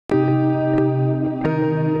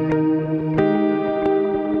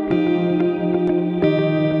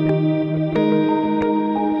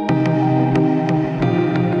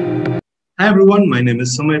everyone, my name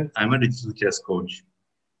is Sumit. I'm a digital chess coach.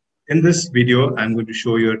 In this video, I'm going to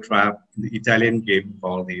show you a trap in the Italian game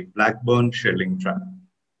called the Blackburne Shilling trap.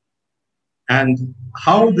 And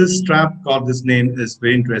how this trap got this name is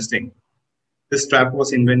very interesting. This trap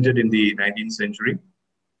was invented in the 19th century,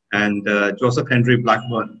 and Joseph Henry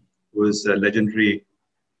Blackburne, who is a legendary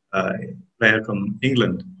player from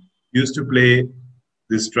England, used to play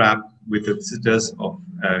this trap with the visitors of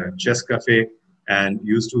a chess cafe and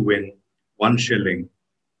used to win 1 shilling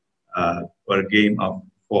per game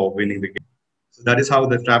for winning the game. So that is how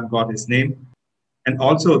the trap got its name. And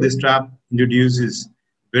also this trap introduces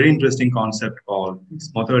very interesting concept called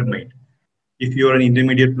smothered mate. If you are an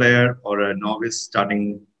intermediate player or a novice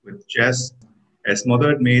starting with chess, a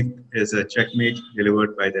smothered mate is a checkmate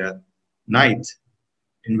delivered by the knight,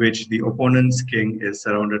 in which the opponent's king is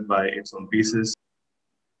surrounded by its own pieces.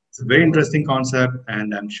 It's a very interesting concept,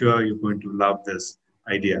 and I'm sure you're going to love this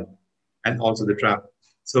idea and also the trap.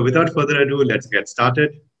 So without further ado, let's get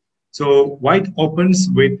started. So white opens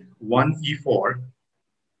with 1 e4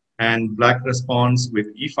 and black responds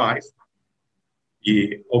with e5.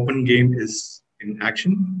 The open game is in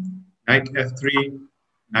action. Knight f3,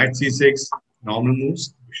 knight c6, normal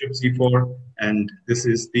moves, bishop c4, and this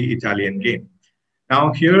is the Italian game.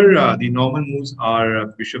 Now here the normal moves are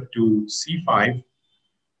bishop to c5,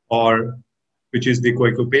 or which is the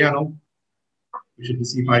coicopiano, bishop to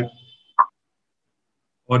c5,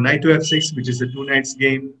 or knight to f6, which is a 2 knights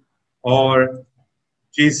game, or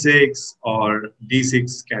g6 or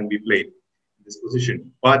d6 can be played in this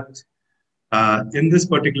position. But in this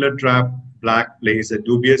particular trap, black plays a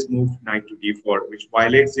dubious move, knight to d4, which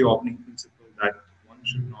violates the opening principle that one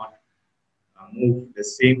should not move the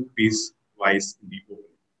same piece twice in the open.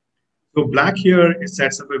 So black here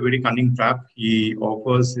sets up a very cunning trap. He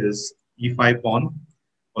offers his e5 pawn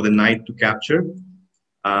for the knight to capture.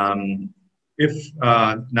 If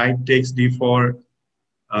knight takes d4,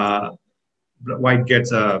 white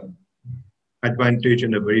gets a advantage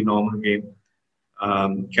in a very normal game.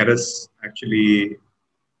 Keres actually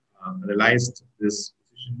realized this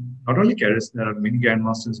position. Not only Keres, there are many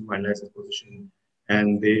grandmasters who analyze this position,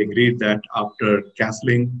 and they agreed that after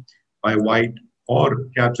castling by white or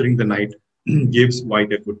capturing the knight gives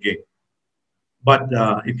white a good game. But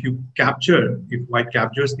if white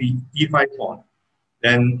captures the e5 pawn,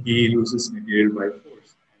 then he loses material by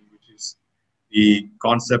force, which is the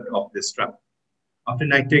concept of this trap. After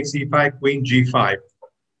knight takes e5, queen g5,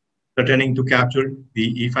 threatening to capture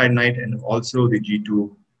the e5 knight and also the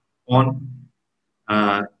g2 pawn.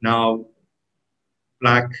 Now,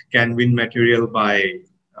 black can win material by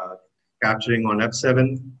capturing on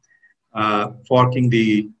f7, forking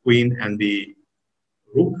the queen and the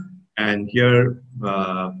rook. And here,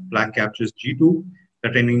 black captures g2,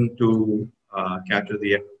 threatening to capture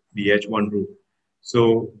the h1 rook.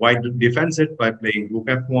 So white defends it by playing rook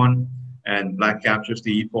f1, and black captures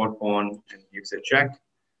the e4 pawn and gives a check.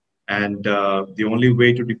 And the only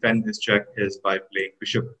way to defend this check is by playing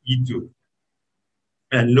bishop e2.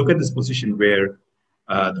 And look at this position where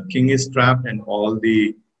the king is trapped and all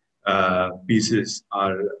the pieces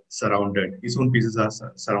are surrounded. His own pieces are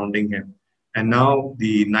surrounding him. And now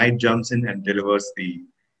the knight jumps in and delivers the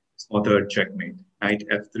smothered checkmate. Knight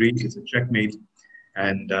f3 is a checkmate,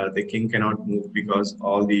 and the king cannot move because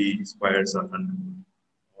all the squares are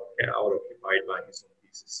occupied by his own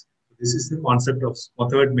pieces. So this is the concept of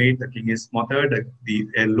smothered mate. The king is smothered.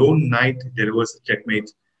 A lone knight delivers a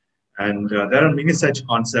checkmate. And there are many such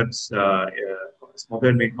concepts,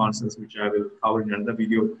 smothered mate concepts, which I will cover in another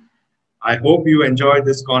video. I hope you enjoyed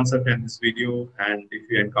this concept and this video. And if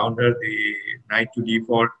you encounter the knight to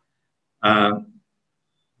d4,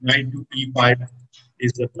 knight to e5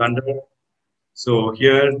 is a blunder. So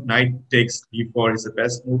here, knight takes d4 is the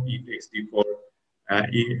best move. He takes d4,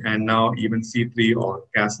 and now even c3 or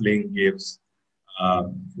castling gives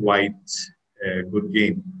white a good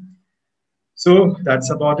game. So that's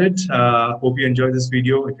about it. Hope you enjoyed this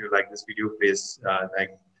video. If you like this video, please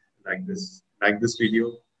like this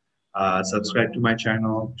video. Subscribe to my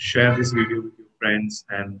channel. Share this video with your friends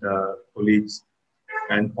and colleagues,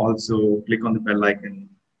 and also click on the bell icon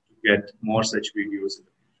to get more such videos in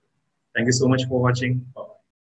the future. Thank you so much for watching. Bye.